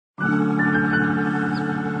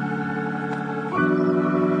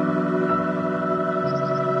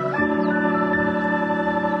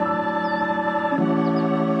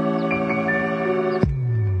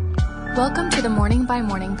Welcome to the Morning by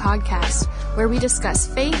Morning podcast, where we discuss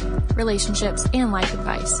faith, relationships, and life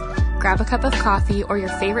advice. Grab a cup of coffee or your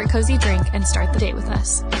favorite cozy drink and start the day with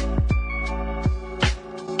us.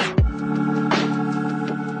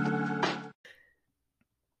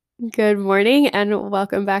 Good morning and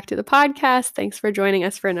welcome back to the podcast. Thanks for joining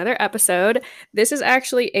us for another episode. This is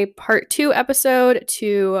actually a part 2 episode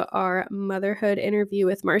to our motherhood interview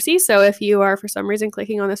with Marcy. So if you are for some reason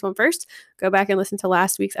clicking on this one first, go back and listen to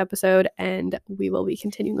last week's episode and we will be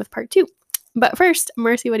continuing with part 2. But first,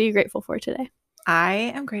 Marcy, what are you grateful for today?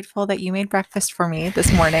 I am grateful that you made breakfast for me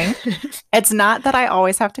this morning. It's not that I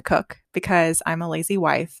always have to cook because I'm a lazy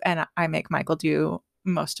wife and I make Michael do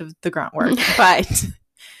most of the grunt work, but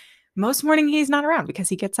most morning he's not around because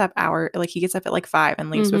he gets up at like 5 and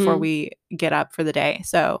leaves before we get up for the day.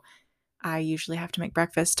 So I usually have to make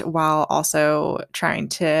breakfast while also trying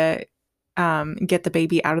to get the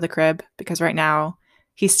baby out of the crib because right now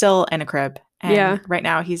he's still in a crib. And right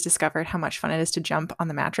now he's discovered how much fun it is to jump on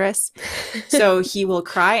the mattress. So he will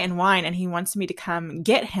cry and whine and he wants me to come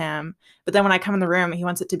get him. But then when I come in the room, he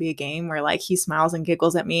wants it to be a game where like he smiles and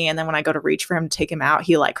giggles at me. And then when I go to reach for him to take him out,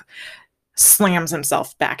 he like slams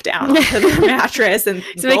himself back down onto the mattress and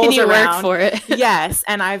it's making you around. Work for it. Yes.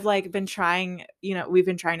 And I've like been trying, we've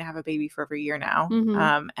been trying to have a baby for over a year now.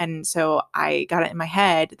 And so I got it in my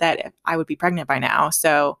head that I would be pregnant by now.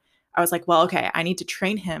 So I was like, well, okay, I need to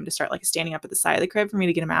train him to start like standing up at the side of the crib for me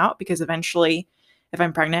to get him out because eventually if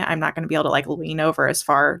I'm pregnant, I'm not going to be able to like lean over as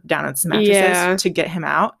far down as the mattresses to get him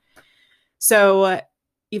out. So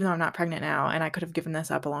even though I'm not pregnant now and I could have given this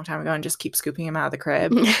up a long time ago and just keep scooping him out of the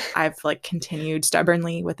crib, I've like continued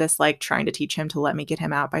stubbornly with this, like trying to teach him to let me get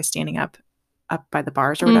him out by standing up by the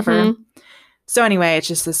bars or whatever. So anyway, it's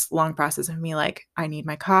just this long process of me like, I need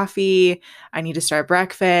my coffee. I need to start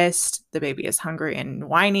breakfast. The baby is hungry and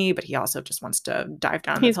whiny, but he also just wants to dive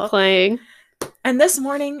down. He's playing. And this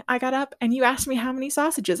morning I got up and you asked me how many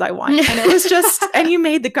sausages I want. And it was just, and you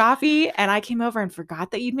made the coffee and I came over and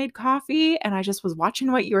forgot that you'd made coffee. And I just was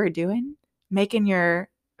watching what you were doing, making your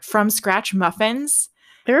from scratch muffins.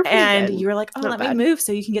 And good. You were like, oh, let me move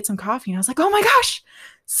so you can get some coffee. And I was like, oh my gosh,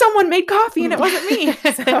 someone made coffee and it wasn't me.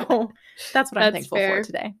 So that's what I'm thankful for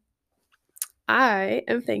today. I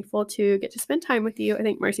am thankful to get to spend time with you. I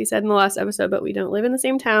think Marcy said in the last episode, but we don't live in the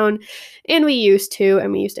same town. And we used to.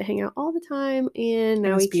 And we used to hang out all the time. And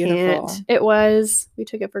now we can't. We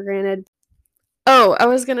took it for granted. Oh, I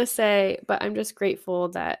was going to say, but I'm just grateful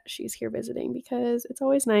that she's here visiting because it's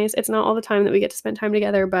always nice. It's not all the time that we get to spend time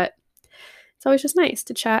together, but it's always just nice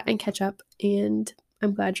to chat and catch up. And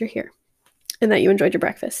I'm glad you're here and that you enjoyed your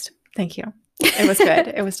breakfast. Thank you. It was good.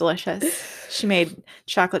 It was delicious. She made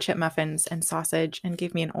chocolate chip muffins and sausage and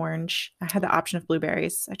gave me an orange. I had the option of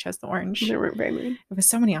blueberries. I chose the orange. There weren't very many. It was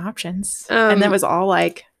so many options. And that was all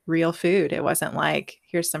like real food. It wasn't like,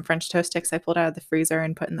 here's some French toast sticks I pulled out of the freezer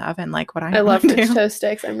and put in the oven like what I love French toast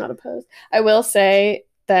sticks. I'm not opposed. I will say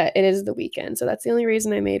that it is the weekend. So that's the only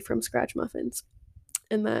reason I made from scratch muffins.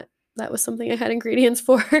 And that was something I had ingredients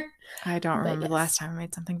for. I don't remember the last time I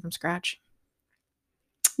made something from scratch.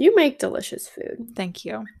 You make delicious food. Thank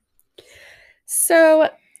you. So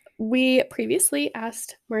we previously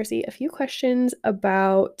asked Marcy a few questions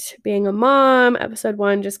about being a mom. Episode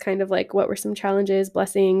 1, just kind of like what were some challenges,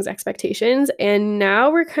 blessings, expectations. And now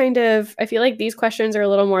we're I feel like these questions are a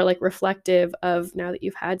little more like reflective of now that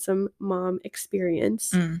you've had some mom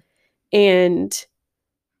experience. And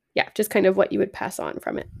yeah, just kind of what you would pass on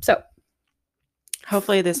from it. So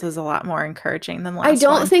hopefully this was a lot more encouraging than last I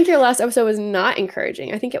don't one. think your last episode was not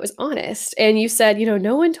encouraging. I think it was honest. And you said,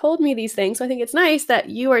 no one told me these things. So I think it's nice that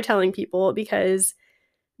you are telling people because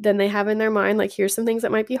then they have in their mind, like, here's some things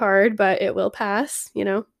that might be hard, but it will pass,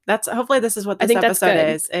 That's hopefully this is what this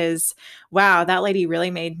episode is wow, that lady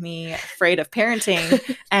really made me afraid of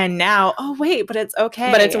parenting. And now, oh wait, but it's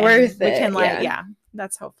okay. But it's worth it. We can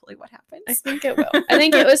that's hopefully what happens. I think it will. I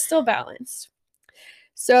think it was still balanced.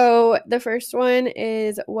 So the first one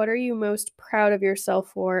is, what are you most proud of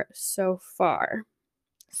yourself for so far?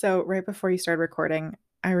 So right before you started recording,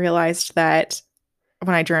 I realized that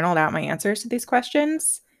when I journaled out my answers to these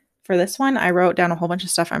questions, for this one, I wrote down a whole bunch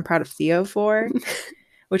of stuff I'm proud of Theo for,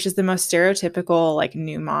 which is the most stereotypical, like,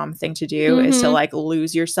 new mom thing to do is to, like,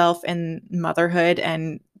 lose yourself in motherhood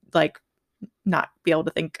and, like, not be able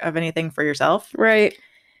to think of anything for yourself. Right.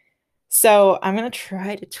 So I'm going to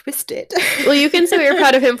try to twist it. Well, you can say what you're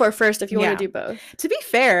proud of him for first if you want to do both. To be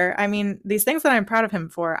fair, I mean, these things that I'm proud of him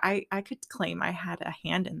for, I could claim I had a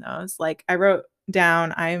hand in those. Like, I wrote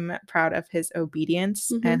down, I'm proud of his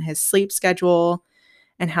obedience and his sleep schedule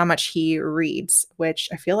and how much he reads, which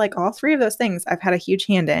I feel like all 3 of those things I've had a huge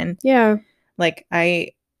hand in. Yeah. Like, I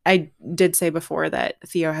I did say before that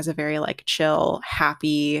Theo has a very like chill,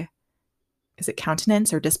 happy, is it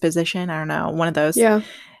countenance or disposition? I don't know. One of those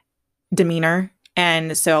demeanor.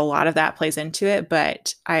 And so a lot of that plays into it.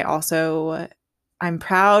 But I'm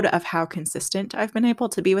proud of how consistent I've been able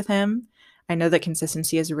to be with him. I know that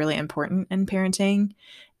consistency is really important in parenting,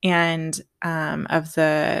 and of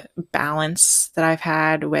the balance that I've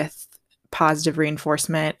had with positive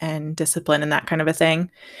reinforcement and discipline and that kind of a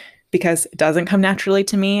thing, because it doesn't come naturally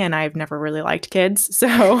to me and I've never really liked kids.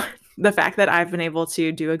 So the fact that I've been able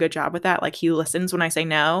to do a good job with that, like he listens when I say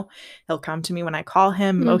no, he'll come to me when I call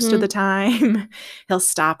him most of the time. He'll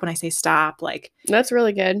stop when I say stop. Like, that's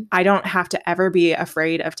really good. I don't have to ever be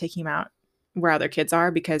afraid of taking him out where other kids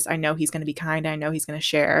are, because I know he's going to be kind. I know he's going to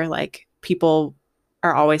share. Like, people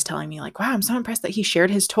are always telling me like, wow, I'm so impressed that he shared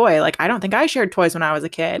his toy. Like, I don't think I shared toys when I was a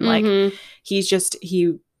kid. Like,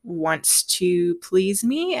 he wants to please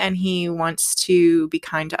me and he wants to be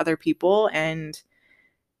kind to other people. And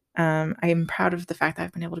I'm proud of the fact that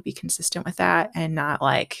I've been able to be consistent with that, and not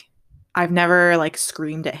like, I've never like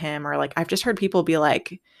screamed at him, or like, I've just heard people be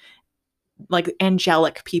like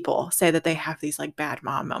angelic people say that they have these like bad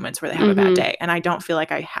mom moments where they have a bad day. And I don't feel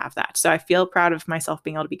like I have that. So I feel proud of myself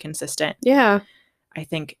being able to be consistent. Yeah. I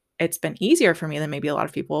think it's been easier for me than maybe a lot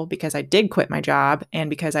of people, because I did quit my job and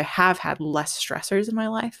because I have had less stressors in my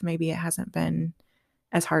life. Maybe it hasn't been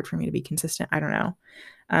as hard for me to be consistent. I don't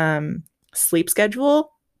know. Sleep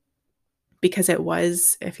schedule, because it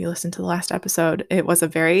was, if you listen to the last episode, it was a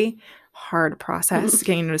very hard process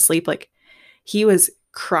getting him to sleep. Like, he was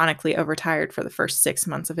chronically overtired for the first 6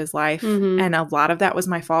 months of his life. And a lot of that was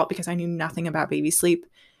my fault, because I knew nothing about baby sleep.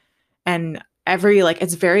 And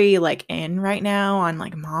it's very like in right now on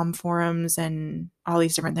like mom forums and all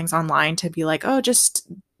these different things online to be like, oh, just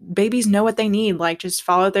babies know what they need. Like, just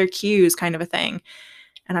follow their cues kind of a thing.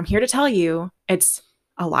 And I'm here to tell you, it's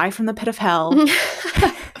a lie from the pit of hell.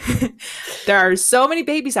 There are so many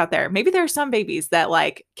babies out there. Maybe there are some babies that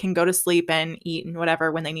like can go to sleep and eat and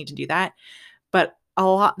whatever when they need to do that. But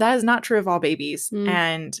that is not true of all babies.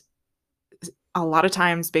 And a lot of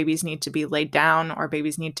times babies need to be laid down, or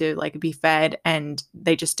babies need to like be fed, and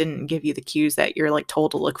they just didn't give you the cues that you're like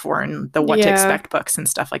told to look for in the what to expect books and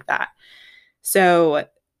stuff like that. So,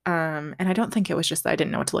 and I don't think it was just that I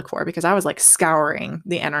didn't know what to look for, because I was like scouring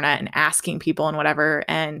the internet and asking people and whatever.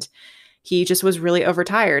 And he just was really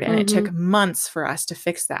overtired, and it took months for us to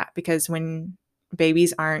fix that, because when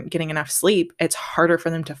babies aren't getting enough sleep, it's harder for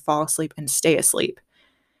them to fall asleep and stay asleep.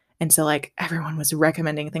 And so like everyone was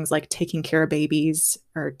recommending things like taking care of babies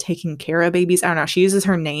or taking care of babies. I don't know. She uses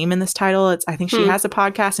her name in this title. I think she has a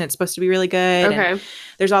podcast and it's supposed to be really good. Okay. And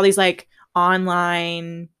there's all these like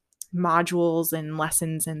online modules and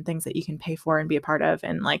lessons and things that you can pay for and be a part of.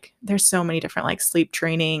 And like, there's so many different like sleep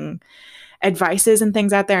training advices and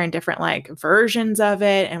things out there and different like versions of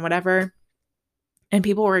it and whatever. And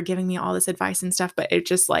people were giving me all this advice and stuff, but it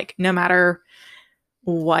just like, no matter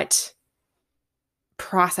what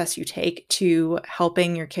process you take to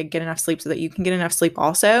helping your kid get enough sleep so that you can get enough sleep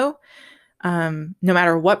also, no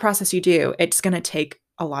matter what process you do, it's going to take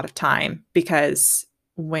a lot of time, because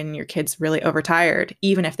when your kid's really overtired,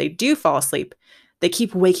 even if they do fall asleep, they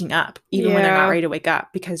keep waking up even when they're not ready to wake up,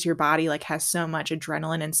 because your body like has so much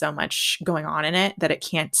adrenaline and so much going on in it that it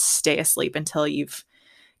can't stay asleep until you've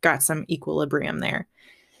got some equilibrium there.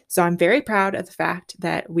 So I'm very proud of the fact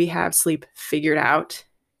that we have sleep figured out.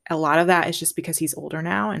 A lot of that is just because he's older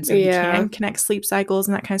now, and so he can connect sleep cycles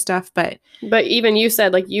and that kind of stuff. But even you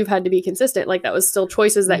said like you've had to be consistent. Like that was still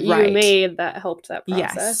choices that you made that helped that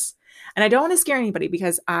process. Yes. And I don't want to scare anybody,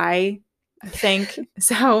 because I think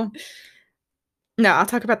so. No, I'll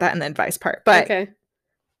talk about that in the advice part. But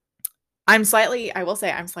I will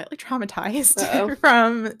say I'm slightly traumatized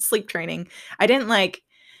from sleep training. I didn't like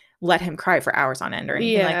let him cry for hours on end or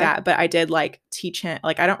anything like that, but I did like teach him,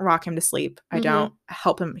 like I don't rock him to sleep. I don't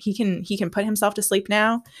help him. He can put himself to sleep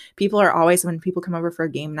now. People are always, when people come over for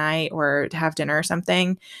a game night or to have dinner or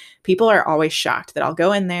something, people are always shocked that I'll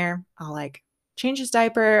go in there, I'll like change his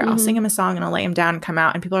diaper, I'll sing him a song and I'll lay him down and come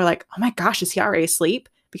out, and people are like, oh my gosh, is he already asleep?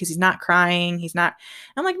 Because he's not crying. He's not.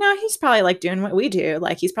 I'm like, no, he's probably like doing what we do.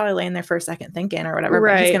 Like he's probably laying there for a second thinking or whatever,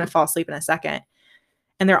 but he's going to fall asleep in a second.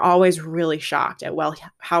 And they're always really shocked at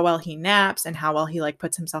how well he naps and how well he like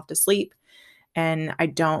puts himself to sleep. And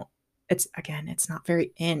it's not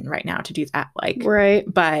very in right now to do that.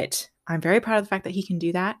 But I'm very proud of the fact that he can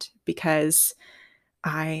do that, because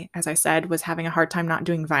as I said, was having a hard time not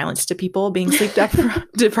doing violence to people, being sleep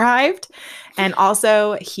deprived. And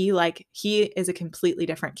also he is a completely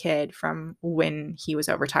different kid from when he was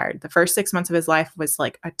overtired. The first 6 months of his life was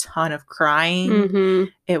like a ton of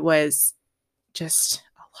crying. It was just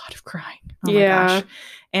lot of crying. Oh my gosh.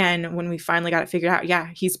 And when we finally got it figured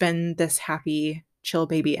out, he's been this happy, chill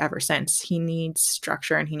baby ever since. He needs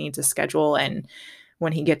structure and he needs a schedule. And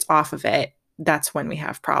when he gets off of it, that's when we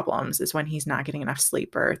have problems, is when he's not getting enough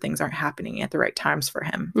sleep or things aren't happening at the right times for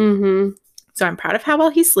him. Mm-hmm. So I'm proud of how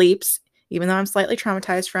well he sleeps, even though I'm slightly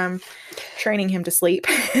traumatized from training him to sleep,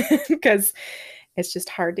 because it's just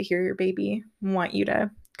hard to hear your baby want you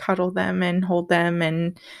to cuddle them and hold them.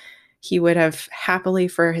 And he would have happily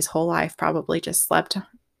for his whole life probably just slept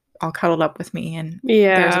all cuddled up with me. And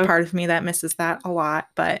there's a part of me that misses that a lot,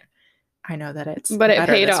 but I know that it's but it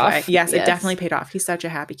paid off. Way. Yes, it definitely paid off. He's such a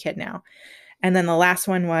happy kid now. And then the last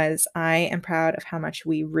one was, I am proud of how much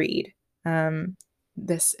we read.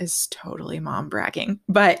 This is totally mom bragging,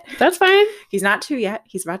 but that's fine. He's not 2 yet.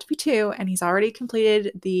 He's about to be 2, and he's already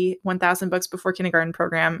completed the 1,000 books before kindergarten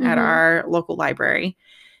program at our local library.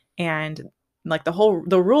 And like the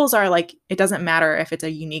rules are like, it doesn't matter if it's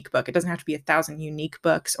a unique book. It doesn't have to be 1,000 unique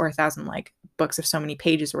books or 1,000 like books of so many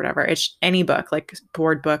pages or whatever. It's any book, like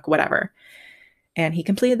board book, whatever. And he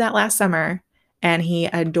completed that last summer, and he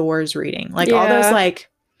adores reading. Like all those, like,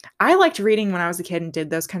 I liked reading when I was a kid and did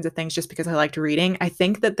those kinds of things just because I liked reading. I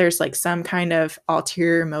think that there's like some kind of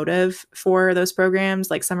ulterior motive for those programs,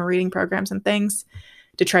 like summer reading programs and things,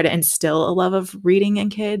 to try to instill a love of reading in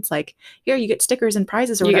kids. Like, here, you get stickers and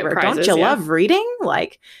prizes or whatever. Don't you love reading?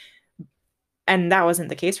 Like, and that wasn't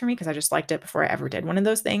the case for me because I just liked it before I ever did one of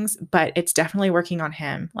those things. But it's definitely working on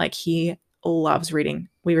him. Like, he loves reading.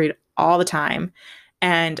 We read all the time.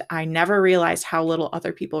 And I never realized how little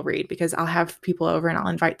other people read, because I'll have people over and I'll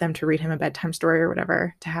invite them to read him a bedtime story or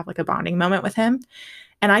whatever, to have like a bonding moment with him.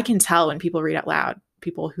 And I can tell when people read out loud,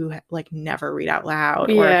 people who like never read out loud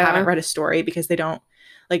or haven't read a story because they don't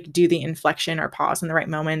like do the inflection or pause in the right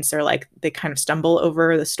moments, or like they kind of stumble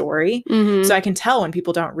over the story. Mm-hmm. So I can tell when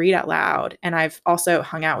people don't read out loud. And I've also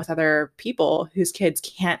hung out with other people whose kids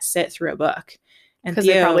can't sit through a book. Because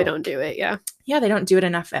they probably don't do it, Yeah, they don't do it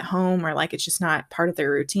enough at home, or like it's just not part of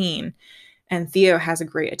their routine. And Theo has a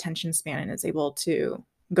great attention span and is able to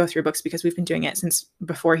go through books because we've been doing it since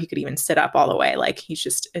before he could even sit up all the way. Like it's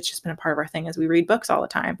just been a part of our thing as we read books all the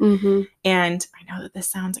time. Mm-hmm. And I know that this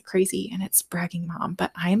sounds crazy and it's bragging mom,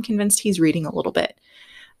 but I am convinced he's reading a little bit.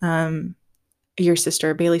 Your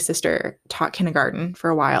sister, Bailey's sister, taught kindergarten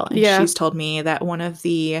for a while. And she's told me that one of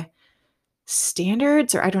the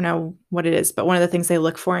standards, or I don't know what it is, but one of the things they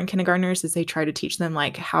look for in kindergartners is they try to teach them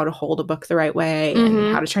like how to hold a book the right way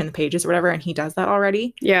and how to turn the pages or whatever. And he does that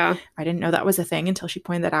already. Yeah. I didn't know that was a thing until she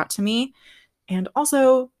pointed that out to me. And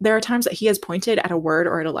also there are times that he has pointed at a word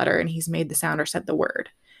or at a letter and he's made the sound or said the word.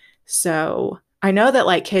 So I know that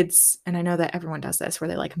like kids, and I know that everyone does this where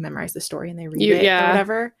they like memorize the story and they read it or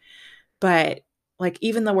whatever. But like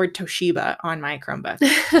even the word Toshiba on my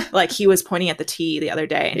Chromebook, like he was pointing at the T the other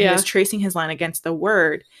day and he was tracing his line against the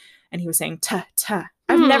word and he was saying ta.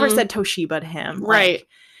 I've never said Toshiba to him. Right. Like,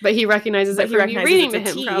 but he recognizes it from you reading to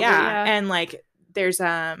him. T, probably, And like there's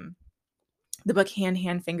the book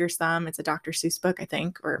Hand, Fingers, Thumb. It's a Dr. Seuss book, I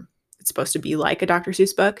think, or it's supposed to be like a Dr.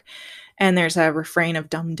 Seuss book. And there's a refrain of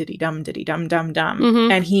dum diddy dum diddy dum dum dum.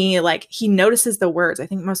 Mm-hmm. And he notices the words. I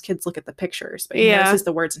think most kids look at the pictures, but he notices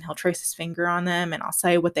the words and he'll trace his finger on them and I'll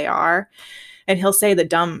say what they are. And he'll say the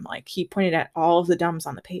dumb, like he pointed at all of the dumbs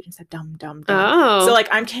on the page and said dum dum dum. Oh. So like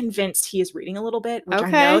I'm convinced he is reading a little bit, which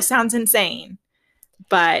I know sounds insane.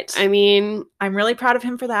 But I mean, I'm really proud of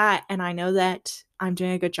him for that. And I know that I'm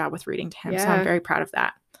doing a good job with reading to him. So I'm very proud of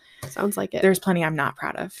that. Sounds like it. There's plenty I'm not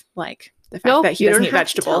proud of. Like the fact that he doesn't eat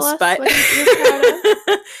vegetables, but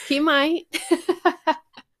he might.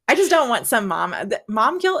 I just don't want some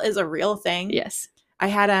mom guilt is a real thing. Yes. I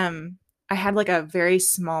had like a very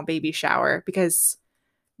small baby shower because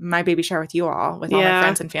my baby shower with you all, with all my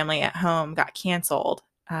friends and family at home, got canceled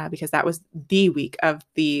because that was the week of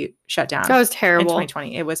the shutdown. That was terrible. In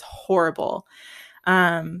 2020. It was horrible.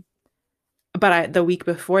 But the week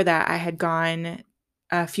before that, I had gone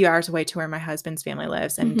a few hours away to where my husband's family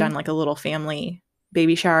lives and done like a little family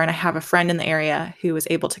baby shower. And I have a friend in the area who was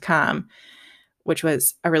able to come, which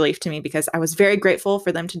was a relief to me because I was very grateful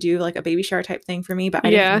for them to do like a baby shower type thing for me. But I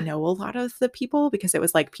didn't know a lot of the people because it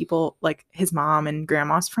was like people like his mom and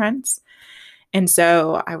grandma's friends. And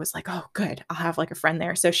so I was like, oh, good. I'll have like a friend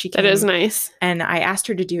there. So she came. That is nice. And I asked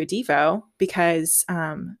her to do a Devo because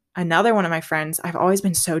another one of my friends, I've always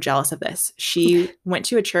been so jealous of this. She went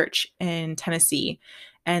to a church in Tennessee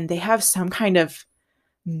and they have some kind of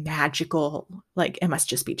magical, like it must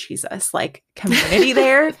just be Jesus, like community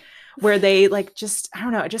there where they like just, I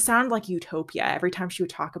don't know, it just sounded like utopia every time she would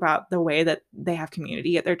talk about the way that they have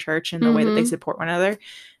community at their church and the way that they support one another.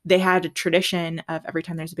 They had a tradition of every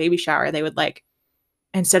time there's a baby shower, they would like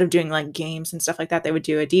instead of doing like games and stuff like that, they would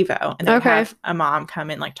do a Devo, and they would have a mom come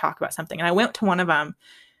and like talk about something. And I went to one of them.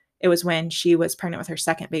 It was when she was pregnant with her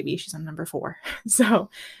second baby. She's on number 4.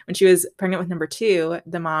 So when she was pregnant with number 2,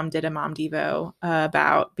 the mom did a mom Devo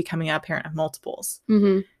about becoming a parent of multiples.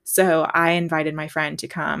 Mm-hmm. So I invited my friend to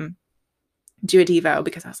come do a Devo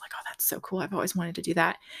because I was like, oh, that's so cool. I've always wanted to do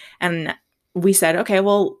that. And we said, okay,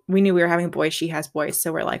 well, we knew we were having boys. She has boys.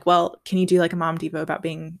 So we're like, well, can you do like a mom Devo about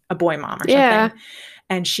being a boy mom or something?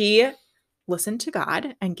 And she listened to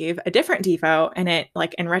God and gave a different Devo. And it,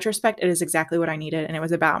 like, in retrospect, it is exactly what I needed. And it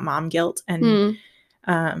was about mom guilt and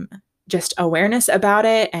just awareness about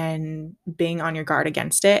it and being on your guard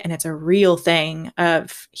against it. And it's a real thing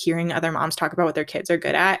of hearing other moms talk about what their kids are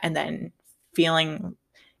good at and then feeling,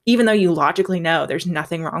 even though you logically know there's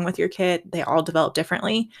nothing wrong with your kid, they all develop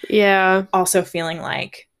differently. Yeah. Also feeling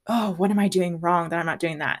like, oh, what am I doing wrong that I'm not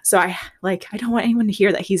doing that? So I don't want anyone to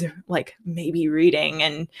hear that he's like maybe reading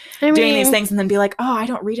and doing these things and then be like, oh, I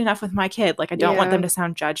don't read enough with my kid. Like, I don't want them to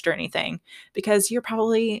sound judged or anything, because you're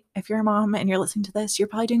probably, if you're a mom and you're listening to this, you're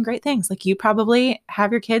probably doing great things. Like, you probably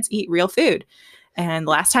have your kids eat real food. And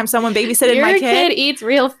the last time someone babysitted my kid eats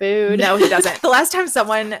real food. No, he doesn't. The last time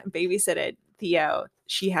someone babysitted Theo,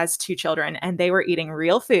 she has 2 children, and they were eating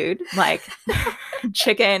real food, like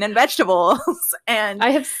chicken and vegetables. And I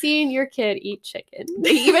have seen your kid eat chicken.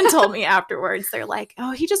 They even told me afterwards, they're like,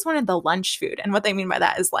 oh, he just wanted the lunch food. And what they mean by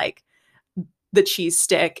that is like the cheese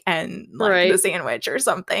stick and like the sandwich or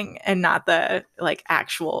something, and not the like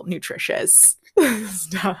actual nutritious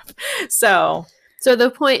stuff. So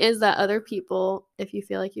the point is that other people, if you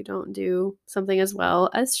feel like you don't do something as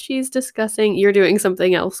well as she's discussing, you're doing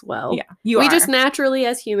something else well. Yeah, we just naturally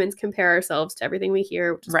as humans compare ourselves to everything we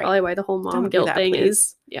hear, which is probably why the whole mom guilt thing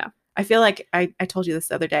is. Yeah. I feel like I told you this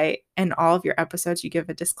the other day, in all of your episodes, you give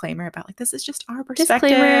a disclaimer about like, this is just our perspective.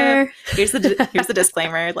 Disclaimer. Here's the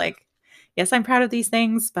disclaimer. Like, yes, I'm proud of these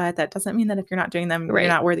things, but that doesn't mean that if you're not doing them, you're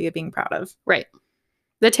not worthy of being proud of. Right.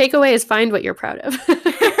 The takeaway is find what you're proud of.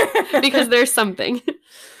 Because there's something.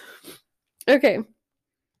 Okay.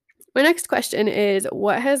 My next question is,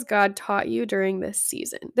 what has God taught you during this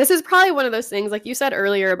season? This is probably one of those things, like you said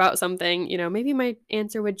earlier about something, you know, maybe my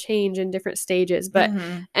answer would change in different stages, but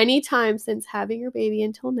anytime since having your baby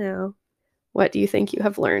until now, what do you think you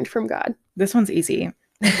have learned from God? This one's easy.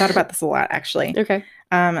 I thought about this a lot, actually. Okay.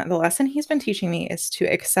 The lesson he's been teaching me is to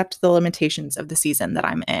accept the limitations of the season that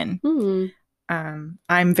I'm in.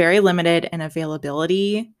 I'm very limited in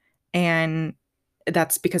availability, and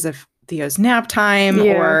that's because of Theo's nap time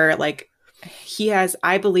or like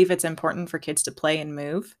I believe it's important for kids to play and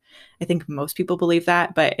move. I think most people believe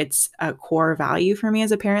that, but it's a core value for me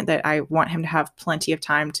as a parent that I want him to have plenty of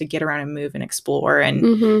time to get around and move and explore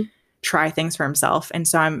and try things for himself. And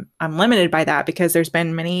so I'm limited by that, because there's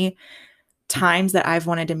been many times that I've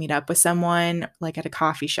wanted to meet up with someone like at a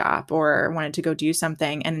coffee shop or wanted to go do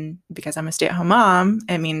something, and because I'm a stay-at-home mom,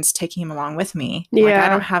 it means taking him along with me. Like, I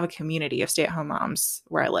don't have a community of stay-at-home moms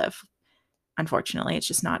where I live. Unfortunately, it's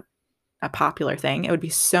just not a popular thing. It would be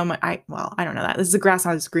so much I don't know that. This is a grass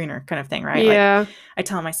always greener kind of thing, right? Yeah. Like, I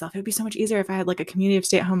tell myself it would be so much easier if I had like a community of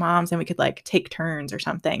stay-at-home moms and we could like take turns or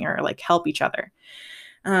something, or like help each other.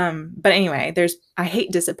 But anyway, I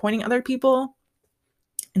hate disappointing other people.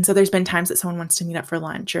 And so there's been times that someone wants to meet up for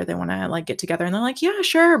lunch, or they want to like get together, and they're like, yeah,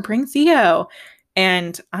 sure, bring Theo.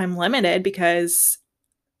 And I'm limited because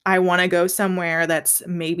I want to go somewhere that's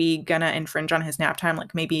maybe going to infringe on his nap time.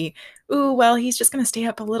 Like maybe, he's just going to stay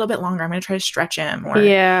up a little bit longer. I'm going to try to stretch him, or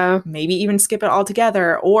maybe even skip it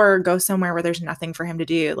altogether, or go somewhere where there's nothing for him to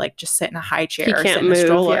do. Like just sit in a high chair or sit in a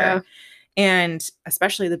stroller. Yeah. And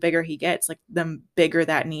especially the bigger he gets, like the bigger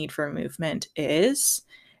that need for movement is.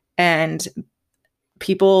 And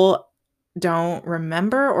people don't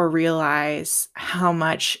remember or realize how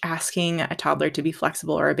much asking a toddler to be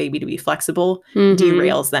flexible or a baby to be flexible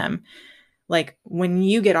derails them. Like when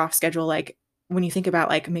you get off schedule, like when you think about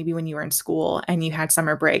like maybe when you were in school and you had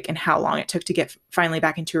summer break and how long it took to get finally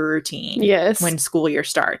back into a routine when school year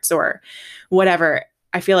starts or whatever,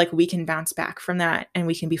 I feel like we can bounce back from that and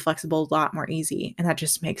we can be flexible a lot more easy. And that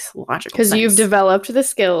just makes logical sense. Because you've developed the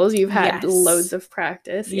skills. You've had loads of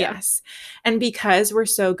practice. Yes. And because we're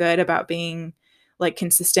so good about being like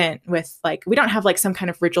consistent with like, we don't have like some kind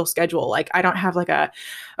of ritual schedule. Like I don't have like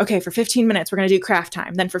okay, for 15 minutes, we're going to do craft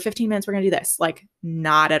time. Then for 15 minutes, we're going to do this. Like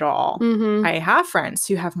not at all. I have friends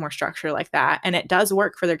who have more structure like that. And it does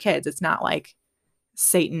work for their kids. It's not like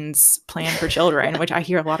Satan's plan for children, which I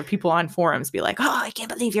hear a lot of people on forums be like, oh, I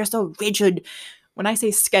can't believe you're so rigid. When I say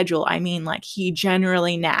schedule, I mean like he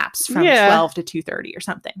generally naps from 12 to 2:30 or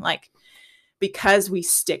something. Like because we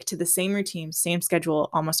stick to the same routine, same schedule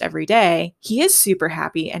almost every day, he is super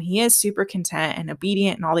happy and he is super content and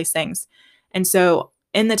obedient and all these things. And so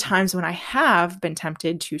in the times when I have been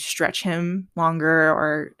tempted to stretch him longer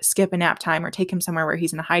or skip a nap time or take him somewhere where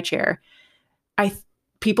he's in a high chair,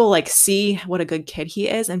 people like see what a good kid he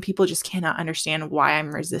is, and people just cannot understand why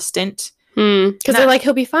I'm resistant. Because they're like,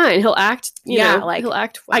 he'll be fine. He'll act, he'll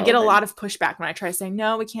act well. I get a lot of pushback when I try to say,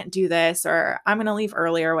 no, we can't do this, or I'm going to leave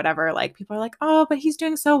early or whatever. Like, people are like, oh, but he's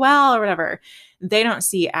doing so well or whatever. They don't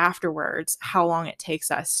see afterwards how long it takes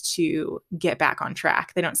us to get back on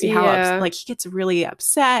track. They don't see how, like, he gets really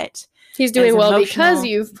upset. He's doing well because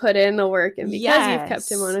you've put in the work and because you've kept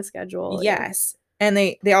him on a schedule. Yes. And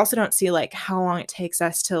they also don't see, like, how long it takes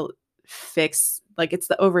us to fix, like, it's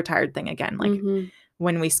the overtired thing again. Like,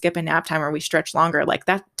 when we skip a nap time or we stretch longer, like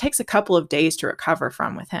that takes a couple of days to recover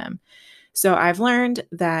from with him. So I've learned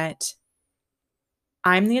that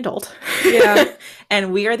I'm the adult. Yeah.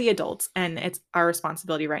 And we are the adults, and it's our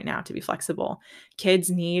responsibility right now to be flexible. Kids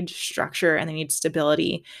need structure and they need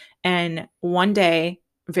stability. And one day,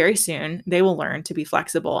 very soon, they will learn to be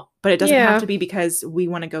flexible, but it doesn't have to be because we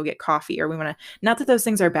want to go get coffee or we want to, not that those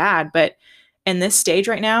things are bad, but in this stage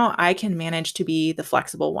right now, I can manage to be the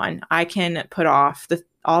flexible one. I can put off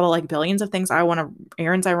all the like billions of things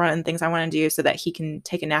errands I run and things I want to do so that he can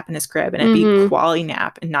take a nap in his crib and it be a quality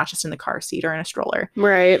nap and not just in the car seat or in a stroller.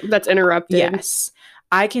 Right. That's interrupted. Yes.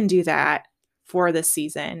 I can do that for this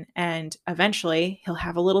season. And eventually he'll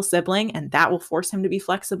have a little sibling and that will force him to be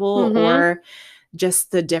flexible, or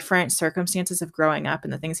just the different circumstances of growing up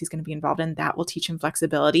and the things he's going to be involved in, that will teach him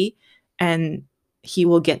flexibility and he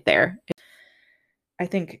will get there. I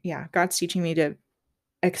think, God's teaching me to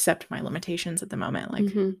accept my limitations at the moment.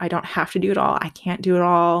 Like, I don't have to do it all. I can't do it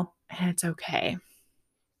all. And it's okay.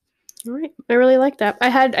 All right. I really like that.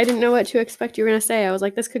 I didn't know what to expect you were going to say. I was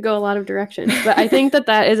like, this could go a lot of directions. But I think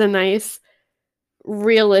that is a nice,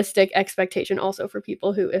 realistic expectation also for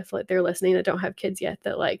people who, if like, they're listening that don't have kids yet,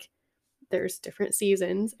 that like, there's different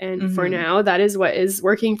seasons, and for now that is what is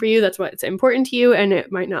working for you. That's what's important to you, and it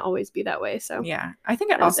might not always be that way. So I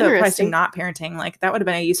think it also applies to not parenting. Like, that would have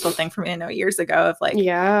been a useful thing for me to know years ago of like,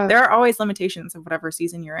 there are always limitations of whatever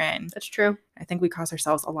season you're in. That's true. I think we cause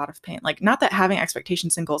ourselves a lot of pain. Like, not that having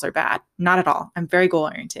expectations and goals are bad, not at all. I'm very goal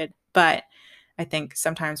oriented, but I think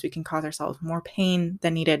sometimes we can cause ourselves more pain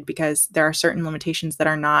than needed because there are certain limitations that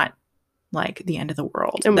are not like the end of the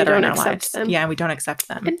world, and that we are in don't our lives. Them. Yeah, we don't accept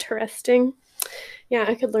them. Interesting. Yeah,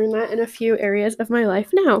 I could learn that in a few areas of my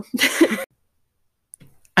life now.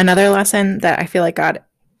 Another lesson that I feel like God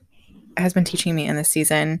has been teaching me in this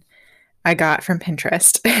season, I got from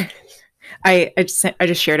Pinterest. I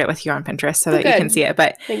just shared it with you on Pinterest so that you can see it.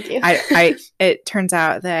 But thank you. It turns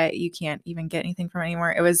out that you can't even get anything from it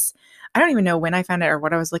anymore. It was, I don't even know when I found it or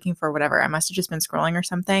what I was looking for, whatever. I must have just been scrolling or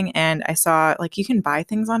something. And I saw like you can buy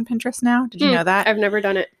things on Pinterest now. Did you know that? I've never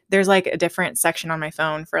done it. There's like a different section on my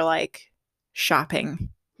phone for like shopping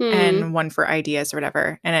and one for ideas or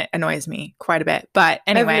whatever. And it annoys me quite a bit. But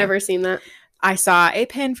anyway. I've never seen that. I saw a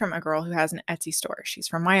pin from a girl who has an Etsy store. She's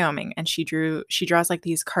from Wyoming, and she draws like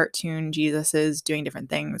these cartoon Jesuses doing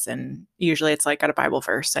different things. And usually it's like got a Bible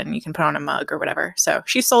verse and you can put on a mug or whatever. So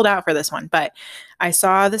she sold out for this one, but I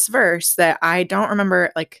saw this verse that I don't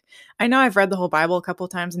remember. Like, I know I've read the whole Bible a couple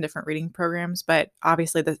of times in different reading programs, but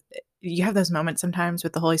obviously you have those moments sometimes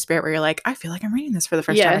with the Holy Spirit where you're like, I feel like I'm reading this for the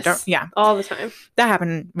first time. All the time. That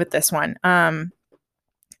happened with this one. And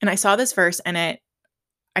I saw this verse and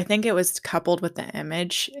I think it was coupled with the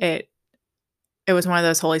image. It was one of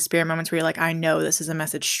those Holy Spirit moments where you're like, I know this is a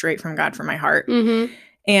message straight from God for my heart.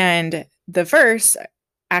 And the verse,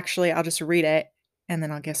 actually, I'll just read it and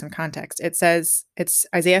then I'll give some context. It says, it's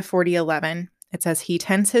Isaiah 40:11. It says,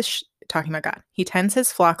 talking about God. He tends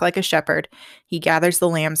his flock like a shepherd. He gathers the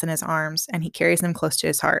lambs in his arms and he carries them close to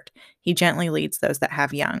his heart. He gently leads those that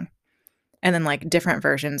have young. And then like different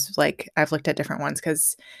versions, like I've looked at different ones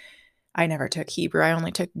because I never took Hebrew. I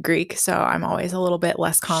only took Greek, so I'm always a little bit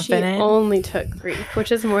less confident. She only took Greek,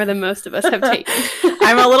 which is more than most of us have taken.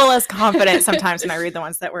 I'm a little less confident sometimes when I read the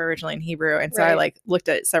ones that were originally in Hebrew. And so I like looked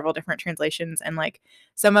at several different translations, and like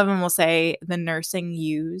some of them will say the nursing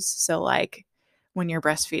use. So like when you're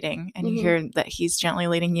breastfeeding and you hear that he's gently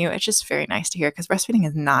leading you, it's just very nice to hear because breastfeeding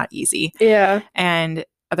is not easy. Yeah. And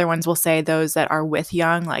other ones will say those that are with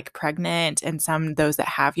young, like pregnant, and some those that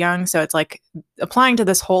have young. So it's like applying to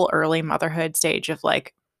this whole early motherhood stage of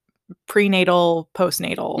like prenatal,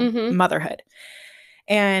 postnatal motherhood.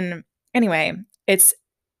 And anyway, it's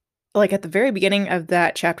like at the very beginning of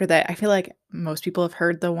that chapter that I feel like most people have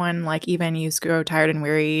heard the one, like even you grow tired and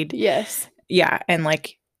wearied. Yes. Yeah. And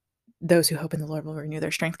like those who hope in the Lord will renew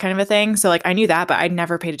their strength kind of a thing. So like I knew that, but I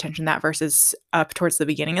never paid attention to that verses up towards the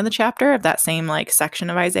beginning of the chapter of that same like section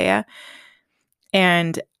of Isaiah.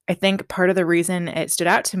 And I think part of the reason it stood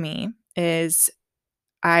out to me is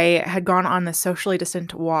I had gone on the socially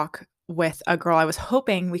distant walk with a girl I was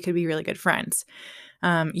hoping we could be really good friends.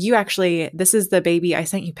 You actually, this is the baby. I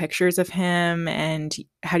sent you pictures of him and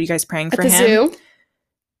had you guys praying for him. At the zoo?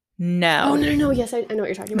 No. Oh, no. Yes, I know what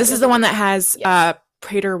you're talking about. This is the one that has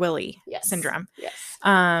Prader-Willi syndrome. Yes.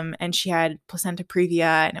 And she had placenta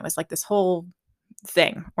previa, and it was like this whole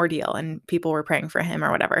ordeal, and people were praying for him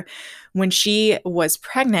or whatever. When she was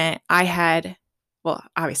pregnant,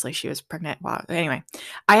 obviously she was pregnant. Well, anyway,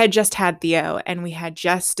 I had just had Theo, and we had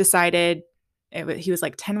just decided he was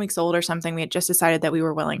like 10 weeks old or something. We had just decided that we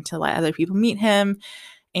were willing to let other people meet him.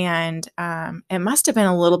 And it must have been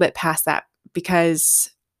a little bit past that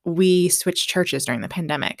because we switched churches during the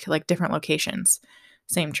pandemic, like different locations,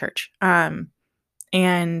 same church.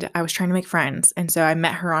 And I was trying to make friends. And so I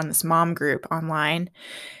met her on this mom group online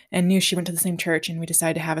and knew she went to the same church, and we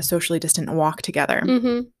decided to have a socially distant walk together.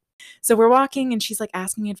 Mm-hmm. So we're walking, and she's like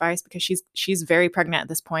asking me advice because she's very pregnant at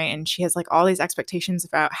this point, and she has like all these expectations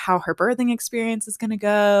about how her birthing experience is going to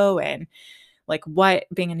go and like what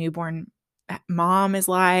being a newborn mom is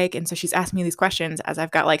like. And so she's asking me these questions as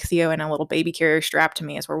I've got like Theo and a little baby carrier strapped to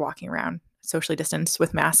me as we're walking around socially distanced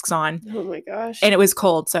with masks on. Oh my gosh. And it was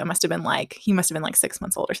cold, so he must have been like 6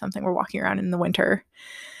 months old or something. We're walking around in the winter.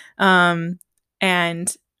 And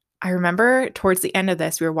I remember towards the end of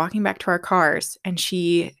this, we were walking back to our cars, and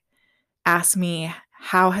she asked me,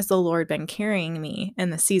 how has the Lord been carrying me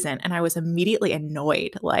in the season? And I was immediately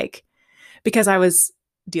annoyed, like, because I was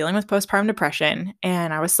dealing with postpartum depression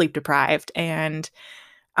and I was sleep deprived, and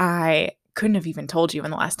I couldn't have even told you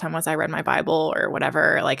when the last time was I read my Bible or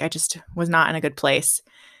whatever. Like I just was not in a good place.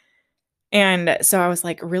 And so I was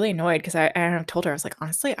like really annoyed because I told her, I was like,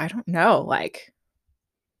 honestly, I don't know. Like,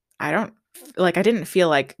 I didn't feel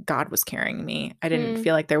like God was carrying me. I didn't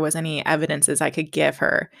feel like there was any evidences I could give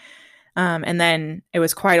her. And then it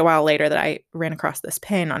was quite a while later that I ran across this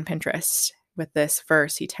pin on Pinterest with this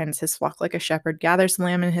verse. He tends his flock like a shepherd, gathers the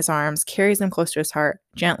lamb in his arms, carries them close to his heart,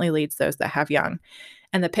 gently leads those that have young.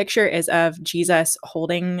 And the picture is of Jesus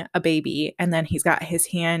holding a baby, and then he's got his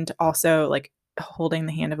hand also like holding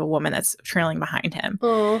the hand of a woman that's trailing behind him.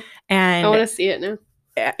 Oh, and I want to see it now.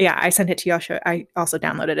 Yeah, I sent it to you. I also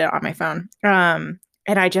downloaded it on my phone. And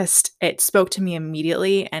it spoke to me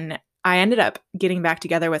immediately. And I ended up getting back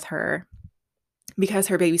together with her because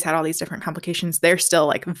her baby's had all these different complications. They're still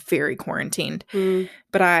like very quarantined.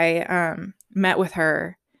 But I met with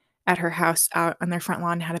her at her house out on their front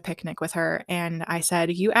lawn, had a picnic with her. And I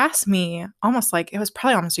said, you asked me it was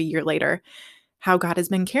probably almost a year later, how God has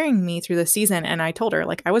been carrying me through the season. And I told her,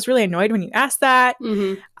 like, I was really annoyed when you asked that.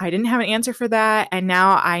 I didn't have an answer for that. And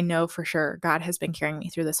now I know for sure God has been carrying me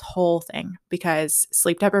through this whole thing because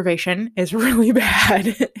sleep deprivation is really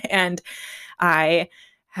bad. And I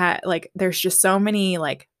had there's just so many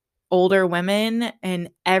like older women in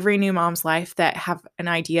every new mom's life that have an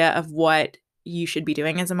idea of what you should be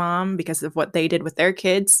doing as a mom because of what they did with their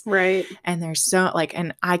kids. Right. And there's so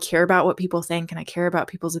and I care about what people think, and I care about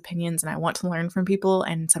people's opinions, and I want to learn from people.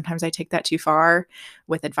 And sometimes I take that too far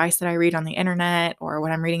with advice that I read on the internet or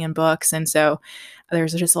what I'm reading in books. And so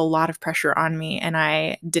there's just a lot of pressure on me. And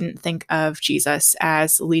I didn't think of Jesus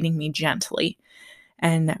as leading me gently.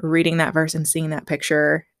 And reading that verse and seeing that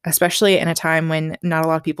picture, especially in a time when not a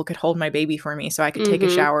lot of people could hold my baby for me so I could take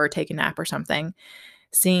a shower or take a nap or something,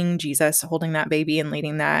 seeing Jesus holding that baby and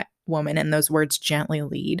leading that woman, and those words gently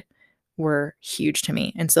lead, were huge to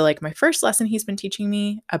me. And so like my first lesson he's been teaching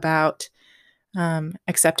me about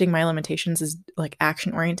accepting my limitations is like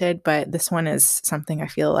action oriented, but this one is something I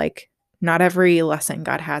feel like not every lesson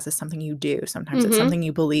God has is something you do. Sometimes it's something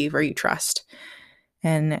you believe or you trust,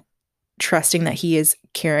 and trusting that he is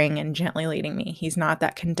caring and gently leading me. He's not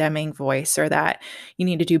that condemning voice or that you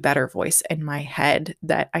need to do better voice in my head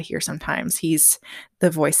that I hear sometimes. He's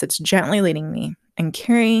the voice that's gently leading me and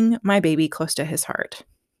carrying my baby close to his heart.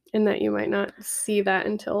 And that you might not see that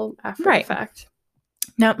until after the fact.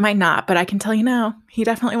 No, it might not, but I can tell you now, he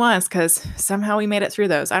definitely was, because somehow we made it through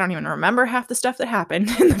those. I don't even remember half the stuff that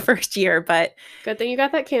happened in the first year, but... Good thing you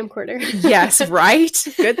got that camcorder. Yes, right?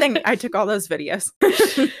 Good thing I took all those videos.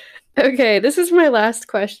 Okay, this is my last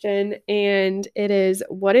question, and it is,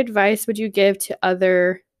 what advice would you give to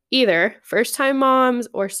either first-time moms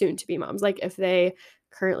or soon-to-be moms? Like if they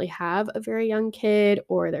currently have a very young kid,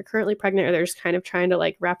 or they're currently pregnant, or they're just kind of trying to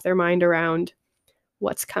like wrap their mind around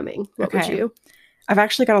what's coming. What would you? I've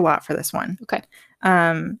actually got a lot for this one. Okay.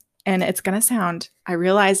 And it's going to sound, I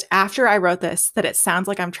realized after I wrote this that it sounds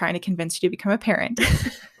like I'm trying to convince you to become a parent.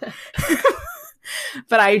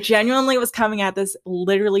 But I genuinely was coming at this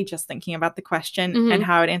literally just thinking about the question and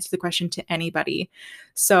how I would answer the question to anybody.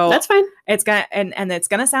 So that's fine. It's gonna and it's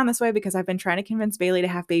gonna sound this way because I've been trying to convince Bailey to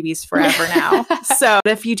have babies forever now. So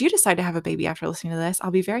if you do decide to have a baby after listening to this,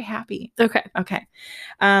 I'll be very happy. Okay.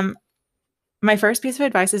 My first piece of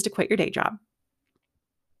advice is to quit your day job.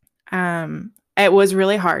 It was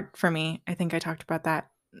really hard for me. I think I talked about that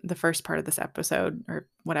the first part of this episode or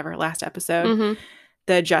whatever, last episode.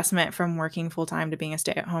 The adjustment from working full-time to being a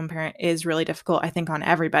stay-at-home parent is really difficult, I think, on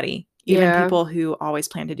everybody, even people who always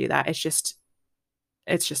plan to do that. It's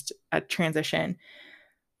just a transition.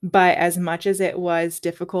 But as much as it was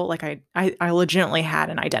difficult, like I legitimately had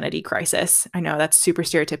an identity crisis. I know that's super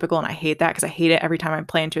stereotypical and I hate that because I hate it every time I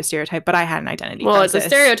play into a stereotype, but I had an identity crisis. Well, it's a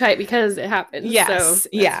stereotype because it happens. Yes. So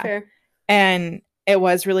that's fair. And it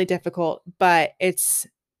was really difficult, but it's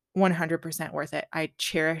 100% worth it. I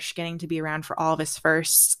cherish getting to be around for all of his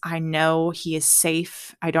firsts. I know he is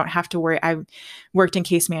safe. I don't have to worry. I worked in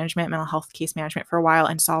case management, mental health case management for a while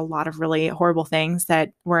and saw a lot of really horrible things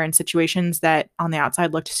that were in situations that on the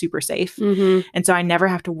outside looked super safe. And so I never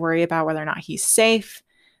have to worry about whether or not he's safe.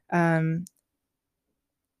 It's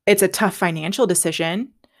a tough financial decision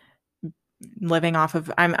living off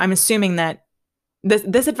of, I'm assuming that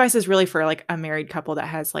this advice is really for like a married couple that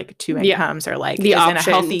has like two incomes or like the is in a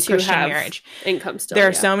option healthy to Christian have marriage. Income still. There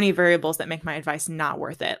are so many variables that make my advice not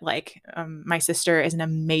worth it. Like my sister is an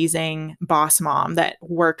amazing boss mom that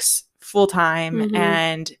works full time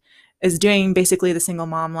and is doing basically the single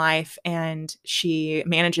mom life, and she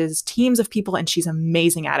manages teams of people and she's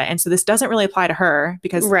amazing at it. And so this doesn't really apply to her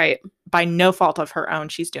because by no fault of her own,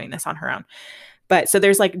 she's doing this on her own. But so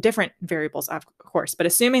there's like different variables, of course, but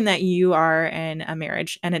assuming that you are in a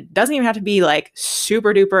marriage, and it doesn't even have to be like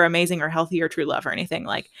super duper amazing or healthy or true love or anything,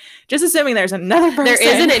 like just assuming there's another person. There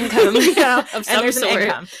is an income of some and there's sort. An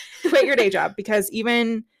income. Quit your day job, because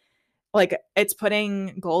even like it's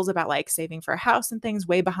putting goals about like saving for a house and things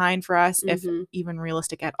way behind for us, if even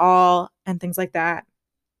realistic at all, and things like that.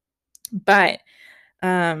 But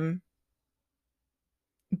God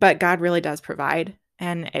really does provide.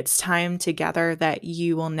 And it's time together that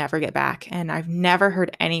you will never get back. And I've never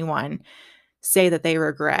heard anyone say that they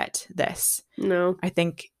regret this. No. I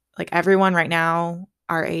think like everyone right now,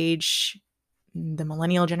 our age, the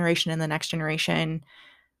millennial generation and the next generation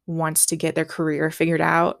wants to get their career figured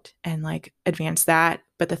out and like advance that.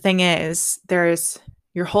 But the thing is, there's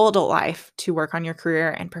your whole adult life to work on your career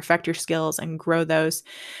and perfect your skills and grow those.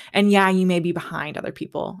 And yeah, you may be behind other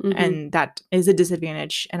people and that is a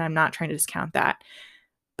disadvantage. And I'm not trying to discount that.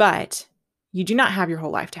 But you do not have your whole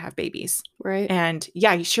life to have babies. Right. And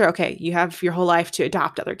yeah, sure. Okay. You have your whole life to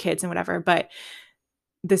adopt other kids and whatever, but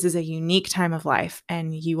this is a unique time of life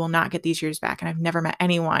and you will not get these years back. And I've never met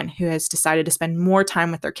anyone who has decided to spend more time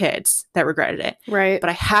with their kids that regretted it. Right. But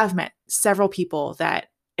I have met several people that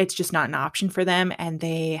it's just not an option for them. And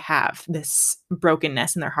they have this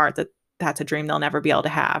brokenness in their heart that that's a dream they'll never be able to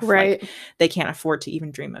have. Right. Like, they can't afford to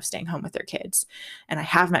even dream of staying home with their kids. And I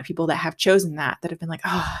have met people that have chosen that have been like,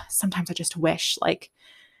 oh, sometimes I just wish like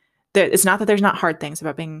it's not that there's not hard things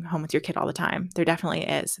about being home with your kid all the time. There definitely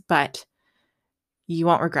is, but you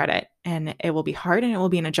won't regret it. And it will be hard and it will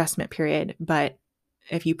be an adjustment period. But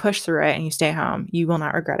if you push through it and you stay home, you will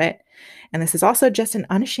not regret it. And this is also just an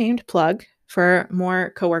unashamed plug for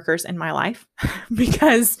more coworkers in my life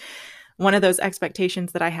because one of those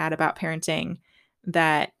expectations that I had about parenting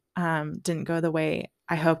that didn't go the way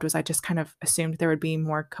I hoped was I just kind of assumed there would be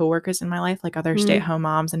more coworkers in my life, like other stay-at-home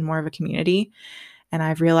moms and more of a community. And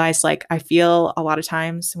I've realized like I feel a lot of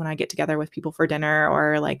times when I get together with people for dinner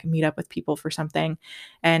or like meet up with people for something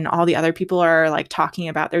and all the other people are like talking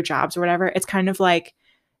about their jobs or whatever, it's kind of like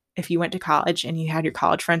if you went to college and you had your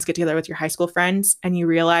college friends get together with your high school friends and you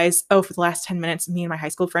realize, oh, for the last 10 minutes, me and my high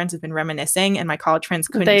school friends have been reminiscing and my college friends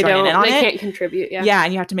couldn't join in on it. They can't contribute. Yeah. Yeah.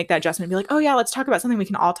 And you have to make that adjustment and be like, oh yeah, let's talk about something we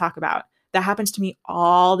can all talk about. That happens to me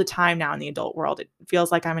all the time now in the adult world. It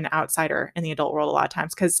feels like I'm an outsider in the adult world a lot of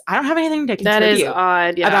times because I don't have anything to contribute that is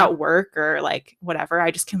odd, about work or like whatever.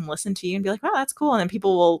 I just can listen to you and be like, wow, that's cool. And then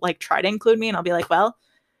people will like try to include me and I'll be like, well,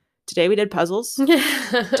 today we did puzzles, took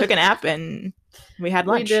a nap and we had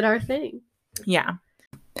lunch. We did our thing. Yeah.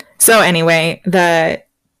 So anyway, the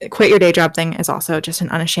quit your day job thing is also just an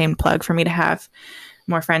unashamed plug for me to have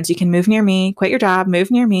more friends. You can move near me, quit your job,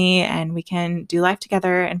 move near me, and we can do life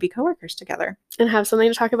together and be coworkers together. And have something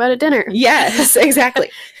to talk about at dinner. Yes,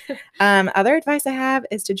 exactly. Other advice I have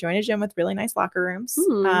is to join a gym with really nice locker rooms.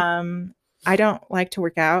 I don't like to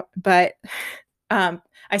work out, but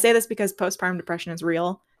I say this because postpartum depression is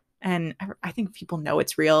real. And I think people know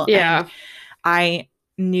it's real. Yeah. And I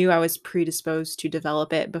knew I was predisposed to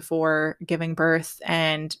develop it before giving birth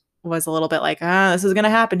and was a little bit like, this is going to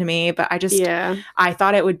happen to me. But I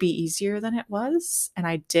thought it would be easier than it was. And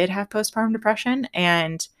I did have postpartum depression.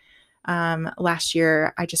 And last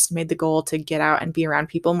year I just made the goal to get out and be around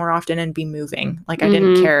people more often and be moving. Like I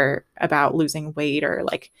didn't care about losing weight, or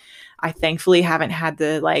like, I thankfully haven't had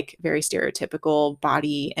the like very stereotypical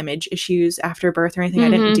body image issues after birth or anything. I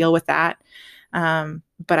didn't deal with that.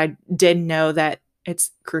 But I did know that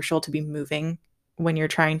it's crucial to be moving when you're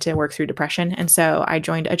trying to work through depression. And so I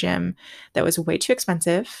joined a gym that was way too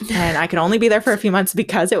expensive, and I could only be there for a few months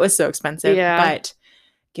because it was so expensive. But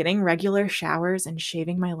getting regular showers and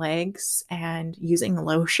shaving my legs and using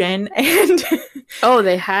lotion and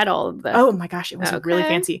they had all of that. Oh my gosh, it was really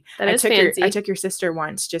fancy. I took your sister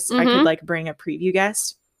once, just I could like bring a preview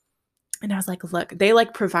guest. And I was like, look, they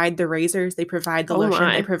like provide the razors, they provide the lotion,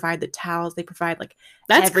 they provide the towels, they provide like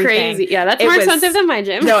that's everything. Crazy. Yeah, that's more expensive than my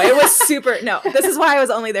gym. No, it was super. No, this is why I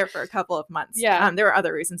was only there for a couple of months. Yeah. There were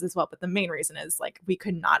other reasons as well, but the main reason is like we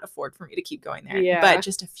could not afford for me to keep going there. Yeah. But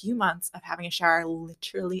just a few months of having a shower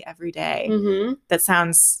literally every day, that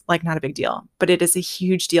sounds like not a big deal, but it is a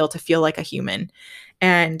huge deal to feel like a human.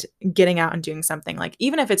 And getting out and doing something, like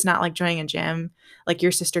even if it's not like joining a gym, like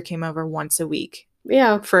your sister came over once a week.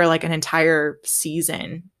 Yeah. For like an entire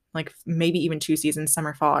season, like maybe even 2 seasons,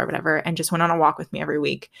 summer, fall, or whatever, and just went on a walk with me every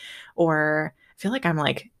week. Or I feel like I'm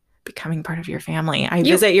like becoming part of your family. I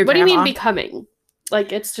visit your grandma. What do you mean becoming?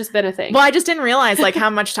 Like it's just been a thing. Well, I just didn't realize like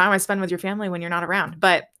how much time I spend with your family when you're not around.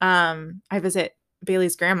 But I visit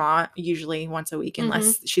Bailey's grandma usually once a week,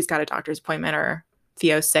 unless she's got a doctor's appointment or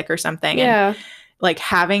Theo's sick or something. Yeah. And like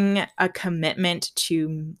having a commitment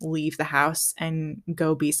to leave the house and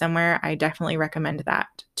go be somewhere, I definitely recommend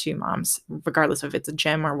that to moms, regardless if it's a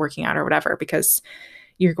gym or working out or whatever, because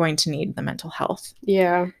you're going to need the mental health.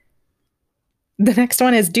 Yeah. The next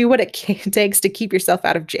one is do what it takes to keep yourself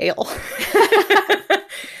out of jail.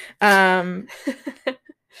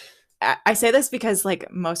 I say this because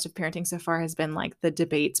like most of parenting so far has been like the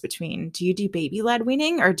debates between, do you do baby-led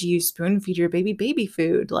weaning or do you spoon feed your baby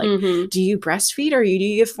food? Like, do you breastfeed or do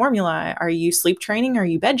you give formula? Are you sleep training? Are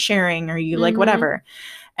you bed sharing? Are you like whatever?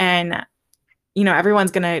 And, you know, everyone's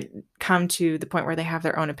going to come to the point where they have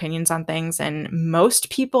their own opinions on things. And most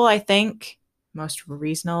people, I think, most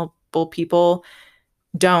reasonable people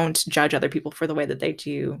don't judge other people for the way that they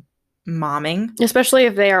do momming, especially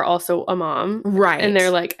if they are also a mom, right? And they're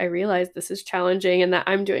like, I realize this is challenging and that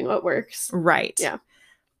I'm doing what works, right? Yeah.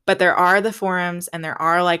 But there are the forums and there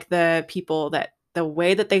are like the people that the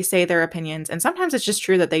way that they say their opinions, and sometimes it's just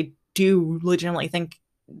true that they do legitimately think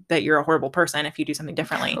that you're a horrible person if you do something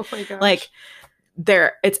differently. Oh my gosh. Like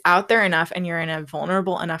it's out there enough and you're in a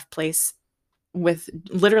vulnerable enough place with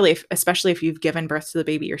literally, especially if you've given birth to the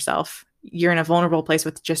baby yourself, you're in a vulnerable place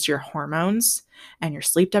with just your hormones and your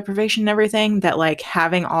sleep deprivation and everything, that like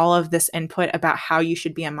having all of this input about how you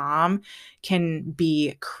should be a mom can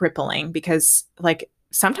be crippling, because like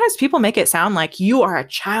sometimes people make it sound like you are a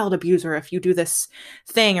child abuser if you do this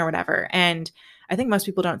thing or whatever. And I think most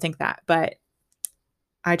people don't think that, but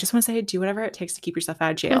I just want to say, do whatever it takes to keep yourself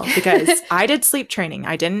out of jail, because I did sleep training.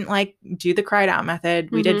 I didn't like do the cried out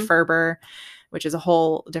method. We did Ferber, which is a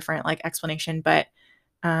whole different like explanation, but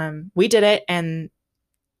we did it. And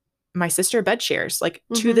my sister bed shares like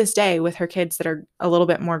to this day with her kids that are a little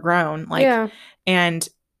bit more grown, like, and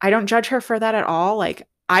I don't judge her for that at all. Like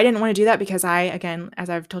I didn't want to do that because I, again,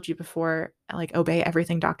 as I've told you before, like obey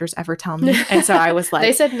everything doctors ever tell me. And so I was like,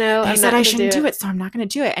 they said no, they said I shouldn't do it. So I'm not going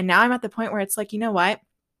to do it. And now I'm at the point where it's like, you know what?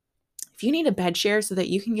 If you need a bed share so that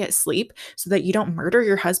you can get sleep, so that you don't murder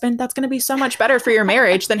your husband, that's going to be so much better for your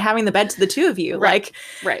marriage than having the bed to the two of you. Right.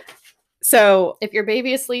 Like, so if your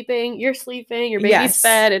baby is sleeping, you're sleeping, your baby's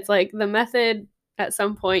fed. It's like the method at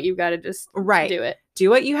some point, you've got to just do it.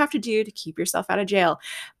 Do what you have to do to keep yourself out of jail.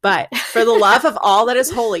 But for the love of all that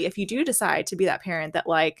is holy, if you do decide to be that parent that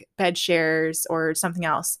like bed shares or something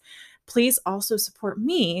else, please also support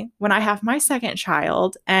me when I have my second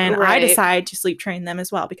child and I decide to sleep train them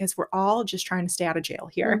as well, because we're all just trying to stay out of jail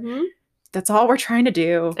here. That's all we're trying to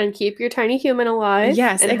do. And keep your tiny human alive.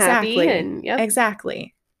 Yes, and exactly. Happy and,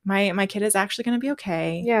 exactly. My kid is actually going to be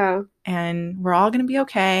okay. Yeah. And we're all going to be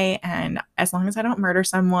okay. And as long as I don't murder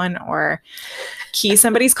someone or key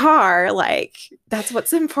somebody's car, like that's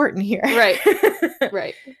what's important here. Right.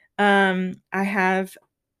 Right. I have,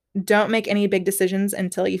 don't make any big decisions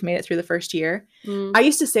until you've made it through the first year. I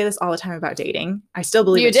used to say this all the time about dating. I still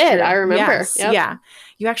believe you did. True. I remember. Yes. Yep. Yeah.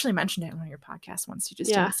 You actually mentioned it in one of your podcasts once. You just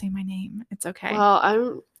didn't say my name. It's okay.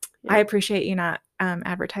 Well, I appreciate you not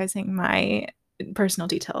advertising my personal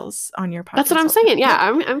details on your podcast. That's what I'm saying. Yeah,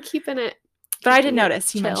 I'm keeping it. But I did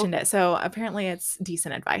notice you mentioned it. So apparently it's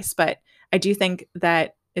decent advice. But I do think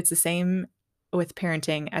that it's the same with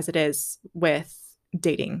parenting as it is with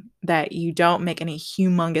dating, that you don't make any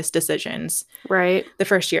humongous decisions the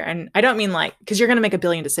first year. And I don't mean like, because you're going to make a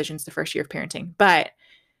billion decisions the first year of parenting. But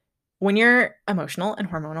when you're emotional and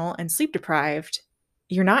hormonal and sleep deprived,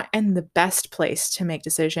 you're not in the best place to make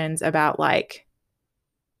decisions about like,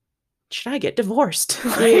 should I get divorced?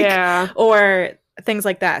 Or things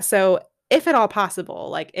like that. So if at all possible,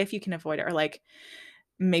 like if you can avoid it, or like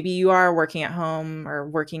maybe you are working at home or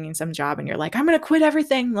working in some job and you're like, I'm going to quit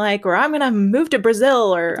everything, like, or I'm going to move to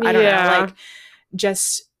Brazil, or I don't know, like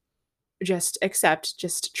just accept,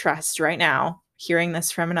 just trust right now. Hearing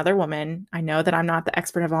this from another woman, I know that I'm not the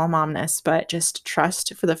expert of all momness, but just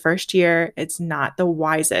trust for the first year. It's not the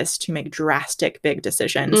wisest to make drastic, big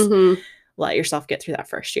decisions. Let yourself get through that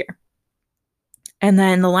first year. And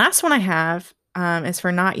then the last one I have is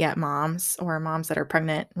for not yet moms, or moms that are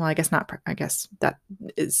pregnant. Well, I guess not. I guess that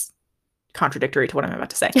is contradictory to what I'm about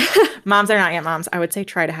to say. Moms that are not yet moms, I would say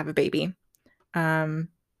try to have a baby.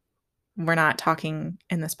 We're not talking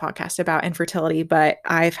in this podcast about infertility, but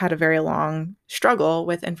I've had a very long struggle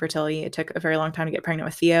with infertility. It took a very long time to get pregnant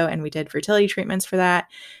with Theo, and we did fertility treatments for that.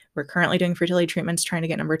 We're currently doing fertility treatments, trying to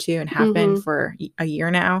get number 2, and have been for a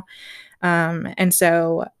year now. And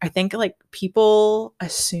so I think like people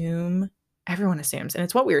assume, everyone assumes, and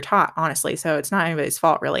it's what we were taught, honestly. So it's not anybody's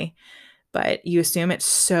fault really, but you assume it's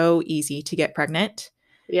so easy to get pregnant.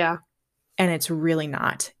 Yeah. And it's really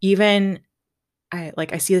not. Even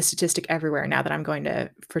I see the statistic everywhere now that I'm going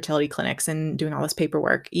to fertility clinics and doing all this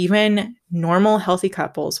paperwork. Even normal, healthy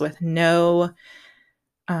couples with no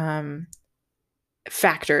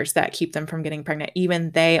factors that keep them from getting pregnant,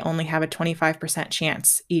 even they only have a 25%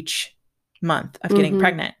 chance each month of getting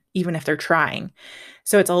pregnant, even if they're trying.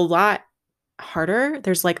 So it's a lot harder.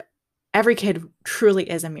 There's like, every kid truly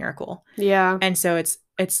is a miracle. Yeah. And so it's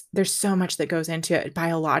there's so much that goes into it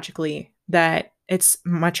biologically that it's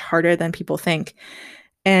much harder than people think.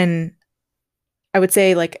 And I would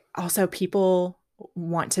say like also people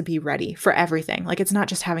want to be ready for everything. Like it's not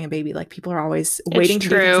just having a baby. Like people are always waiting to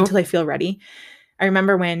do things until they feel ready. I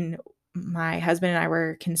remember when my husband and I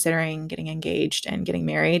were considering getting engaged and getting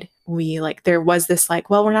married, there was this like,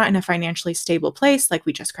 well, we're not in a financially stable place. Like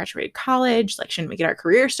we just graduated college. Like, shouldn't we get our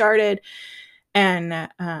career started? And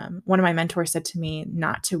one of my mentors said to me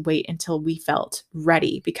not to wait until we felt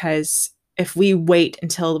ready, because if we wait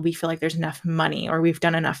until we feel like there's enough money or we've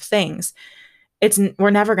done enough things, we're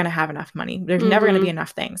never going to have enough money. There's never going to be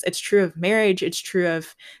enough things. It's true of marriage. It's true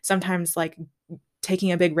of sometimes like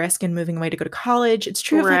taking a big risk and moving away to go to college. It's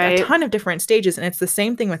true of like a ton of different stages. And it's the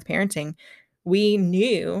same thing with parenting. We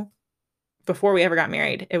knew before we ever got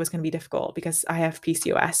married, it was going to be difficult because I have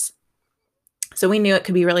PCOS. So we knew it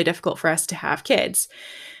could be really difficult for us to have kids.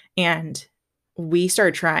 And we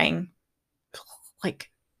started trying like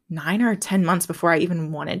 9 or 10 months before I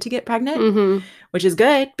even wanted to get pregnant, which is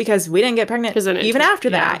good because we didn't get pregnant even after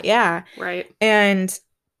that. Yeah. Right. And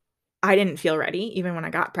I didn't feel ready even when I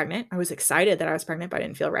got pregnant. I was excited that I was pregnant, but I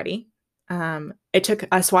didn't feel ready. It took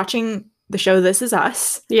us watching the show This Is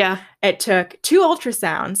Us. Yeah. It took 2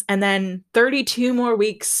 ultrasounds and then 32 more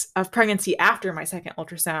weeks of pregnancy after my second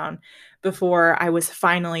ultrasound before I was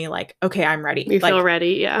finally like, okay, I'm ready. You feel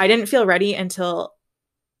ready. Yeah. I didn't feel ready until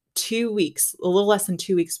 2 weeks, a little less than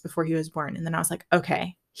 2 weeks before he was born. And then I was like,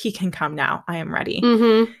 okay, he can come now. I am ready.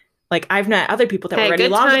 Like I've met other people that were ready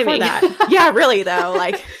long before that. Yeah, really though.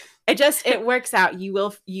 Like it works out. You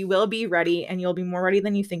will be ready, and you'll be more ready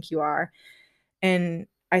than you think you are. And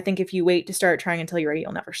I think if you wait to start trying until you're ready,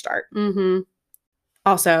 you'll never start.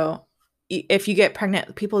 Also, if you get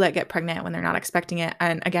pregnant, people that get pregnant when they're not expecting it,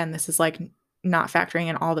 and again, this is like not factoring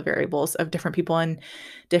in all the variables of different people in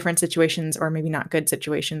different situations, or maybe not good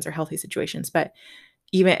situations or healthy situations. But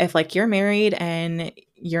even if like you're married and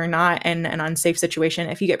you're not in an unsafe situation,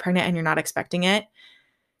 if you get pregnant and you're not expecting it,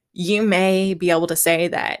 you may be able to say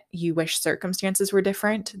that you wish circumstances were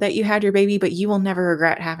different, that you had your baby, but you will never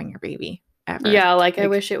regret having your baby ever. Yeah. Like I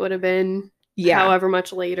wish it would have been however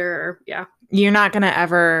much later. Or, yeah. You're not going to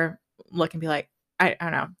ever look and be like, I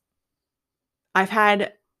don't know. I've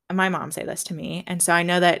had my mom say this to me. And so I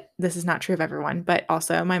know that this is not true of everyone, but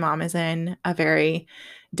also my mom is in a very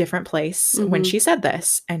different place when she said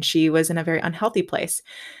this, and she was in a very unhealthy place.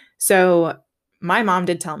 So my mom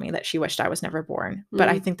did tell me that she wished I was never born, but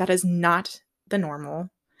I think that is not the normal.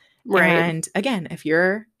 Right. And again, if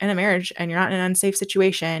you're in a marriage and you're not in an unsafe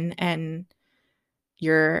situation and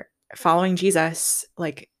you're following Jesus,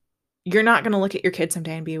 like you're not going to look at your kid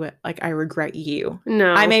someday and be like, I regret you.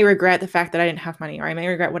 No. I may regret the fact that I didn't have money, or I may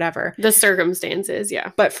regret whatever. The circumstances,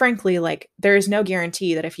 yeah. But frankly, like, there is no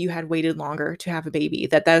guarantee that if you had waited longer to have a baby,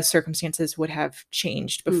 that those circumstances would have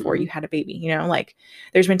changed before you had a baby. You know, like,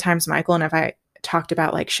 there's been times Michael and I talked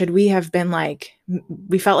about, like, should we have been like,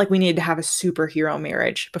 we felt like we needed to have a superhero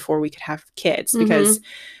marriage before we could have kids, because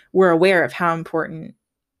we're aware of how important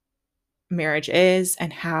marriage is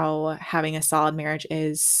and how having a solid marriage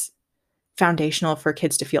is foundational for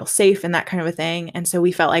kids to feel safe and that kind of a thing. And so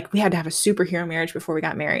we felt like we had to have a superhero marriage before we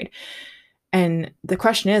got married. And the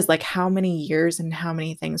question is, like, how many years and how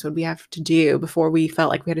many things would we have to do before we felt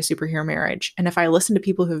like we had a superhero marriage? And if I listen to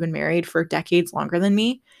people who have been married for decades longer than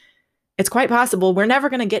me, it's quite possible we're never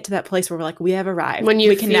going to get to that place where we're like, we have arrived. When you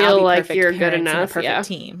we can feel now be like perfect you're good parents and a enough, perfect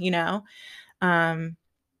team, you know?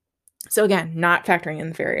 So again, not factoring in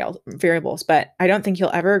the variables, but I don't think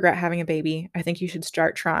you'll ever regret having a baby. I think you should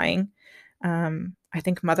start trying. I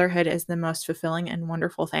think motherhood is the most fulfilling and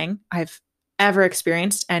wonderful thing I've ever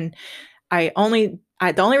experienced. And the only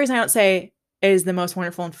reason I don't say is the most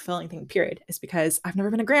wonderful and fulfilling thing, period, is because I've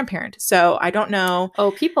never been a grandparent. So I don't know.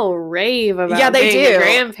 Oh, people rave about being a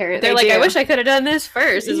grandparent. They're like, I wish I could have done this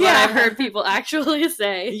first, is what I've heard people actually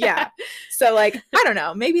say. Yeah. So, like, I don't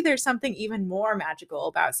know. Maybe there's something even more magical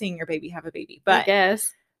about seeing your baby have a baby. But I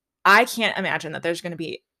guess I can't imagine that there's going to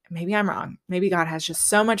be, maybe I'm wrong. Maybe God has just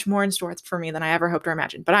so much more in store for me than I ever hoped or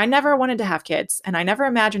imagined. But I never wanted to have kids, and I never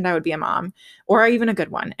imagined I would be a mom or even a good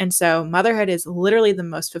one. And so motherhood is literally the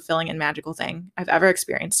most fulfilling and magical thing I've ever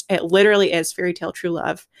experienced. It literally is fairy tale true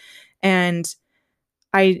love. And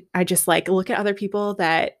I just, like, look at other people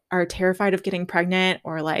that are terrified of getting pregnant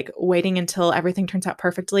or, like, waiting until everything turns out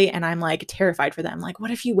perfectly. And I'm, like, terrified for them. Like,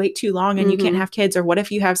 what if you wait too long and you can't have kids? Or what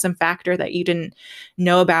if you have some factor that you didn't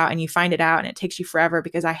know about and you find it out and it takes you forever?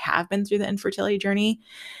 Because I have been through the infertility journey.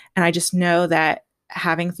 And I just know that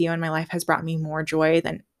having Theo in my life has brought me more joy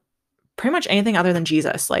than pretty much anything other than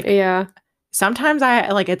Jesus. Like, yeah. Sometimes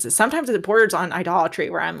it borders on idolatry,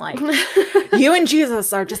 where I'm like, you and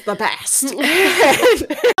Jesus are just the best.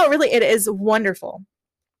 No, really, it is wonderful.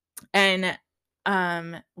 And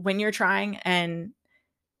when you're trying, and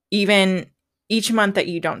even each month that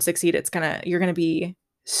you don't succeed, you're gonna be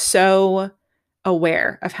so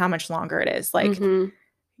aware of how much longer it is. Like,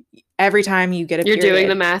 every time you get a period, you're doing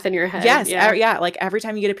the math in your head. Yes. Yeah. Like, every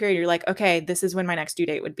time you get a period, you're like, okay, this is when my next due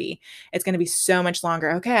date would be. It's going to be so much longer.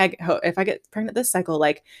 Okay. If I get pregnant this cycle,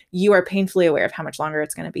 like, you are painfully aware of how much longer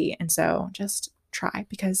it's going to be. And so just try,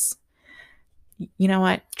 because you know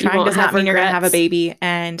what? Trying does not mean you're going to have a baby.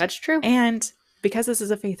 And that's true. And because this is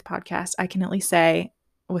a faith podcast, I can at least say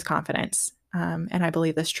with confidence, and I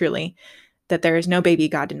believe this truly, that there is no baby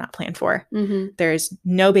God did not plan for. There is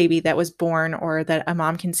no baby that was born or that a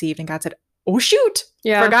mom conceived and God said, oh, shoot,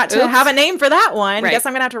 forgot to have a name for that one. Guess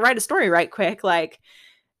I'm going to have to write a story right quick. Like,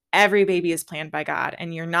 every baby is planned by God,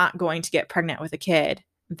 and you're not going to get pregnant with a kid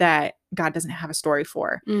that God doesn't have a story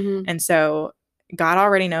for. And so God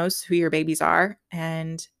already knows who your babies are.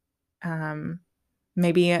 And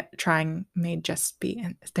maybe trying may just be,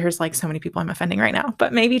 and there's, like, so many people I'm offending right now,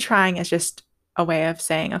 but maybe trying is just a way of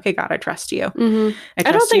saying, okay, God, I trust you. I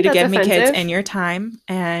trust you to give me kids in your time.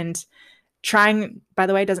 And trying, by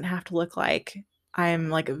the way, doesn't have to look like I'm,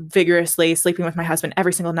 like, vigorously sleeping with my husband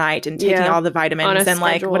every single night and taking all the vitamins and schedule,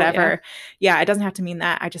 like, whatever. Yeah, it doesn't have to mean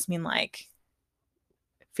that. I just mean, like,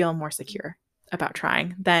 feel more secure about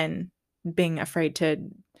trying than being afraid to,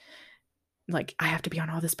 like, I have to be on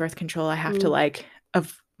all this birth control. I have to, like,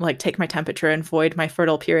 take my temperature and avoid my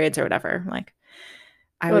fertile periods or whatever. Like,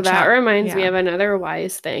 that reminds me of another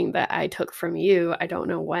wise thing that I took from you. I don't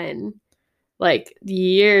know when, like,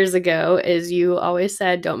 years ago, is you always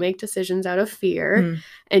said, don't make decisions out of fear.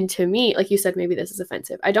 And to me, like you said, maybe this is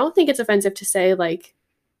offensive. I don't think it's offensive to say, like,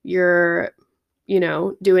 you're,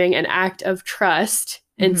 doing an act of trust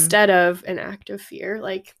instead of an act of fear.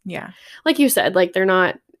 Like, like you said, like, they're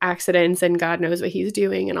not accidents and God knows what he's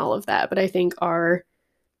doing and all of that. But I think our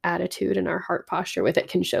attitude and our heart posture with it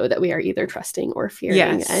can show that we are either trusting or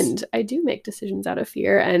fearing. And I do make decisions out of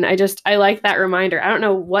fear. And I like that reminder. I don't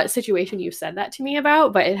know what situation you said that to me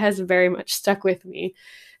about, but it has very much stuck with me.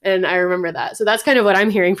 And I remember that. So that's kind of what I'm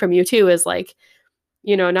hearing from you too, is, like,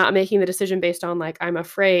 not making the decision based on, like, I'm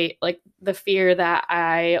afraid, like, the fear that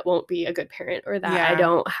I won't be a good parent, or that I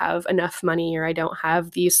don't have enough money, or I don't have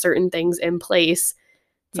these certain things in place.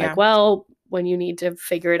 It's like, well, when you need to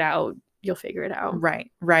figure it out, you'll figure it out.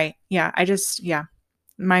 Right. Yeah.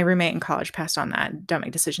 My roommate in college passed on that don't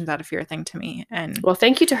make decisions out of fear thing to me. And well,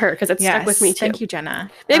 thank you to her, because it's stuck with me too. Thank you, Jenna.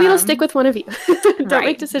 Maybe it'll stick with one of you. Don't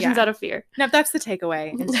make decisions out of fear. No, that's the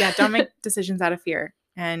takeaway. Don't make decisions out of fear.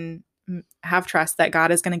 And have trust that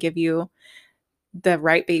God is going to give you the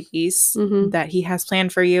right babies Mm-hmm. that he has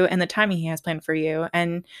planned for you and the timing he has planned for you.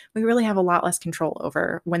 And we really have a lot less control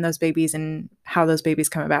over when those babies and how those babies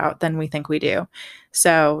come about than we think we do.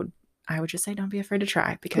 So I would just say don't be afraid to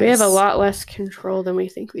try, because We have a lot less control than we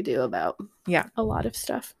think we do about a lot of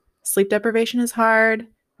stuff. Sleep deprivation is hard.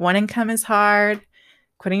 One income is hard.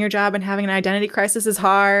 Quitting your job and having an identity crisis is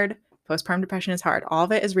hard. Postpartum depression is hard. All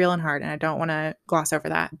of it is real and hard, and I don't want to gloss over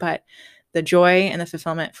that. But the joy and the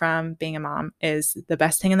fulfillment from being a mom is the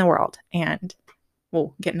best thing in the world. And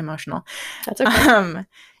we'll getting emotional. That's okay.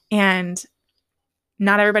 And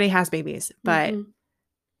not everybody has babies, but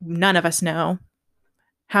none of us know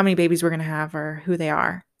how many babies we're going to have or who they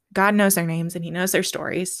are. God knows their names and he knows their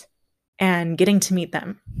stories. And getting to meet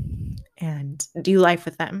them and do life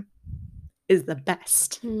with them is the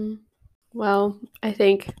best. Well, I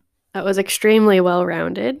think that was extremely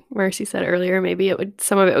well-rounded. Marcy said earlier, maybe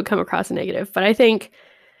some of it would come across negative, but I think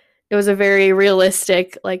it was a very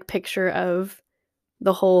realistic picture of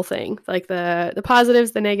the whole thing, the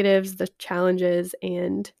positives, the negatives, the challenges,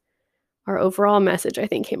 and our overall message, I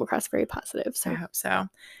think, came across very positive. So I hope so.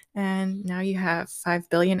 And now you have 5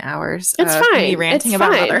 billion hours it's of fine. me ranting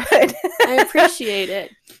about motherhood. I appreciate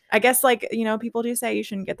it. I guess, people do say you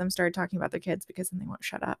shouldn't get them started talking about their kids because then they won't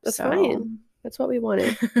shut up. That's fine. That's what we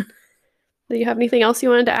wanted. Do you have anything else you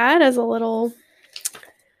wanted to add as a little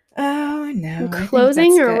no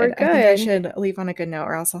closing, or we're good? I think I should leave on a good note,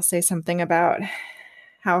 or else I'll say something about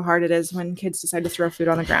how hard it is when kids decide to throw food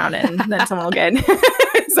on the ground, and then someone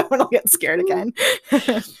will get scared again.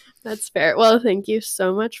 That's fair. Well, thank you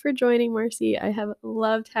so much for joining, Marcy. I have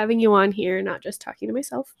loved having you on here, not just talking to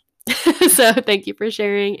myself. So thank you for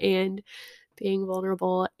sharing and being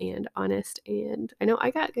vulnerable and honest. And I know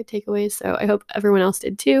I got good takeaways, so I hope everyone else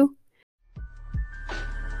did too.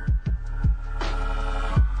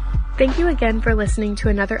 Thank you again for listening to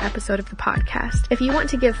another episode of the podcast. If you want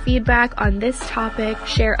to give feedback on this topic,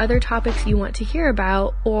 share other topics you want to hear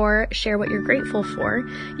about, or share what you're grateful for,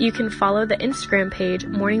 you can follow the Instagram page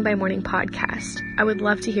Morning by Morning Podcast. I would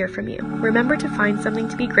love to hear from you. Remember to find something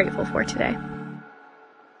to be grateful for today.